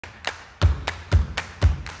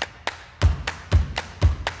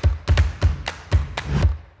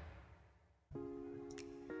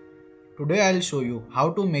Today I'll show you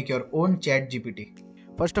how to make your own chat GPT.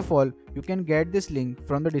 First of all, you can get this link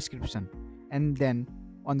from the description, and then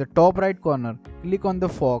on the top right corner, click on the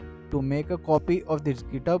fork to make a copy of this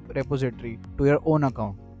GitHub repository to your own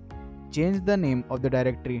account. Change the name of the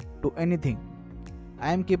directory to anything.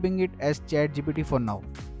 I am keeping it as ChatGPT for now.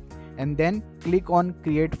 And then click on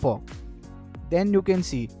create fork. Then you can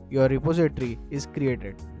see your repository is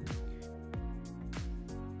created.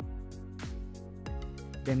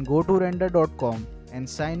 Then go to render.com and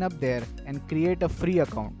sign up there and create a free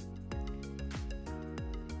account.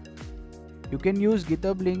 You can use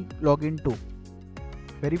GitHub link login too.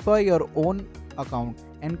 Verify your own account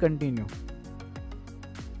and continue.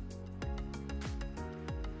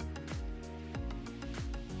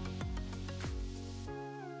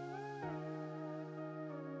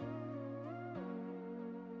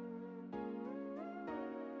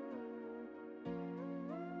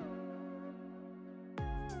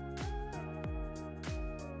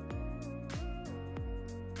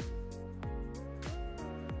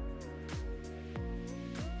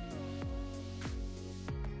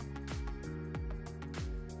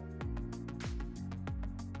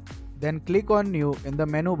 Then click on New in the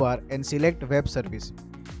menu bar and select Web Service.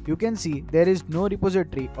 You can see there is no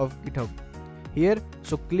repository of GitHub here,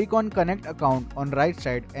 so click on Connect Account on right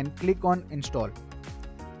side and click on Install.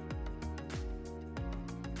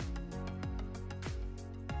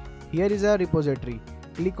 Here is our repository.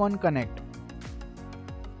 Click on Connect.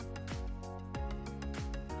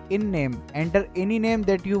 In name, enter any name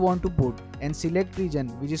that you want to put and select region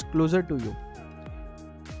which is closer to you.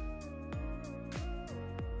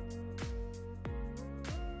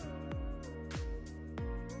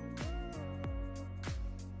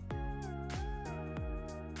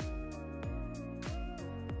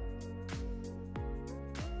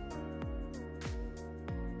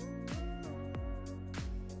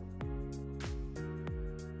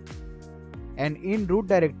 And in root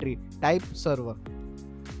directory type server.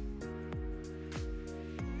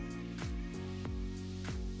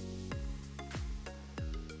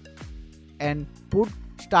 And put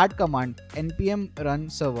start command npm run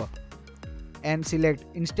server and select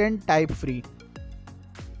instant type free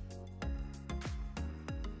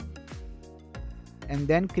and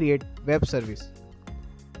then create web service.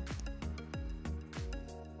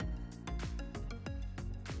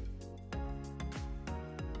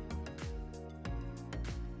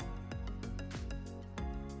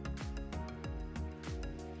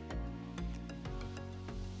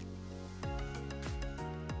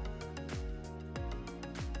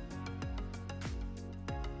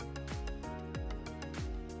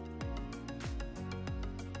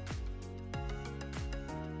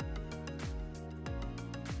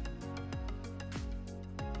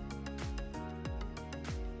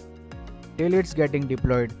 Till it's getting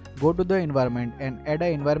deployed, go to the environment and add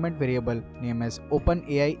an environment variable named as Open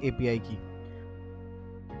A.I API key.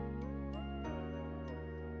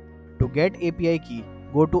 To get API key,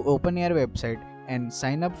 go to OpenAI website and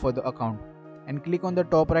sign up for the account and click on the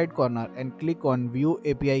top right corner and click on View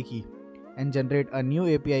API key and generate a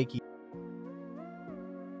new API key.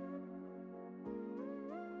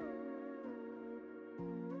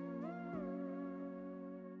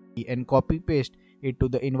 And copy paste it to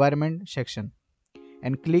the environment section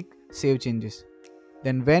and click save changes.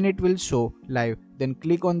 Then when it will show live, then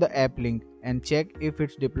click on the app link and check if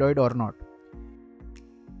it's deployed or not.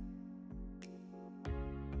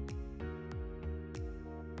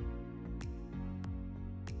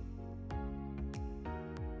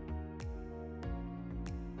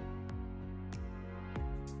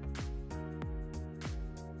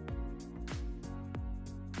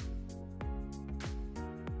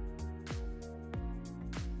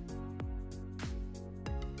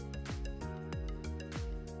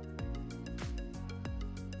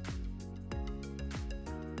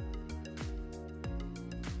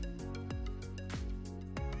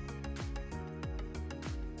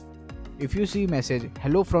 If you see message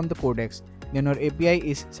hello from the codex, then your API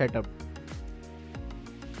is set up.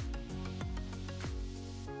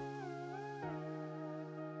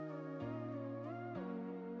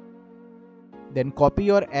 Then copy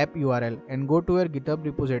your app URL and go to your GitHub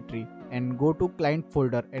repository and go to client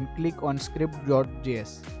folder and click on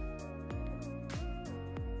script.js.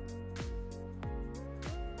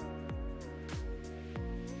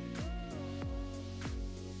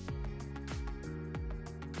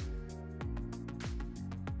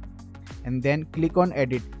 And then click on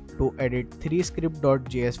edit to edit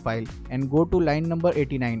 3script.js file and go to line number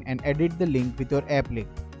 89 and edit the link with your app link.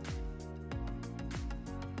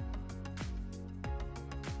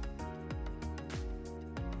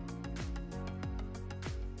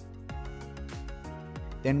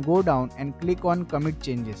 Then go down and click on commit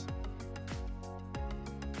changes.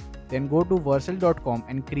 Then go to vercel.com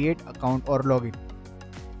and create account or login.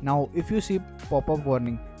 Now if you see pop-up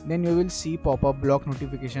warning, then you will see pop-up block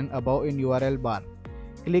notification above in URL bar.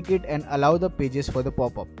 Click it and allow the pages for the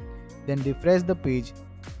pop-up. Then refresh the page.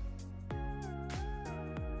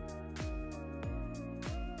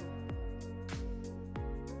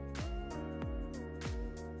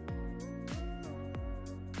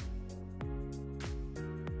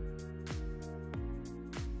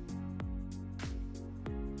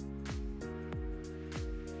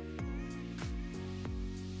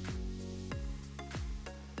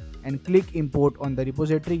 And click import on the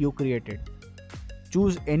repository you created.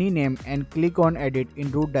 Choose any name and click on edit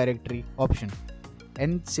in root directory option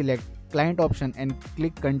and select client option and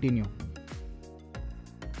click continue.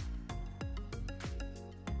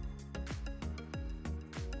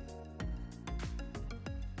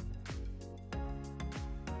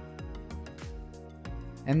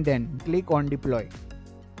 And then click on deploy.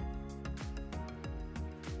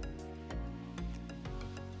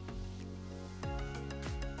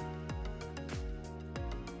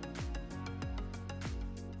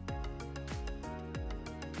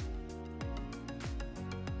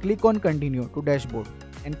 Click on continue to dashboard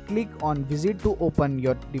and click on visit to open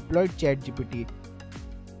your deployed ChatGPT.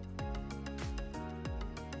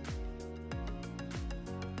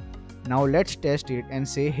 Now let's test it and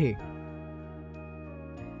say hey.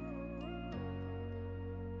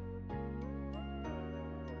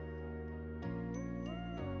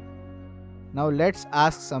 Now let's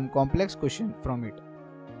ask some complex question from it.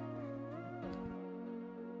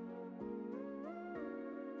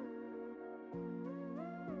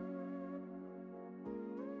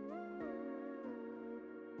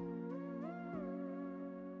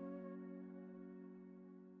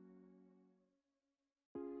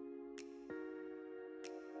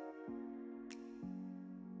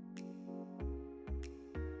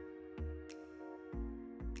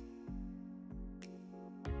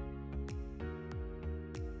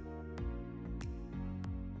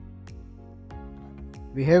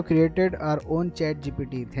 We have created our own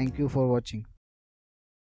ChatGPT. Thank you for watching.